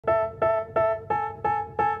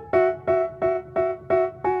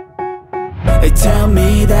They tell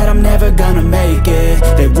me that I'm never gonna make it.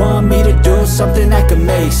 They want me to do something that could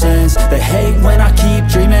make sense. They hate when I keep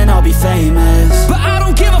dreaming I'll be famous, but I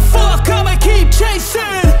don't give a fuck, I'ma keep chasing.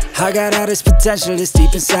 I got all this potential that's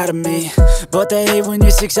deep inside of me, but they hate when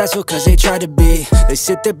you're successful cause they try to be. They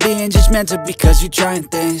sit there being judgmental because you're trying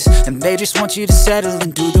things, and they just want you to settle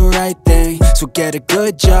and do the right thing. So get a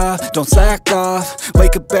good job, don't slack off.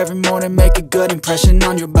 Wake up every morning, make a good impression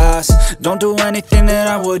on your boss. Don't do anything that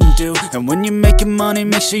I wouldn't do, and when you're making money,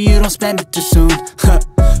 make sure you don't spend it too soon.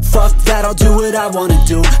 Fuck that, I'll do what I wanna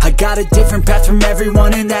do. I got a different path from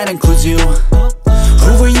everyone, and that includes you.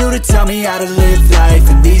 Who are you to tell me how to live life?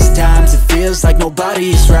 In these times it feels like nobody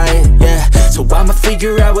is right, yeah. So I'ma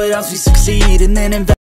figure out what else we succeed, and then invest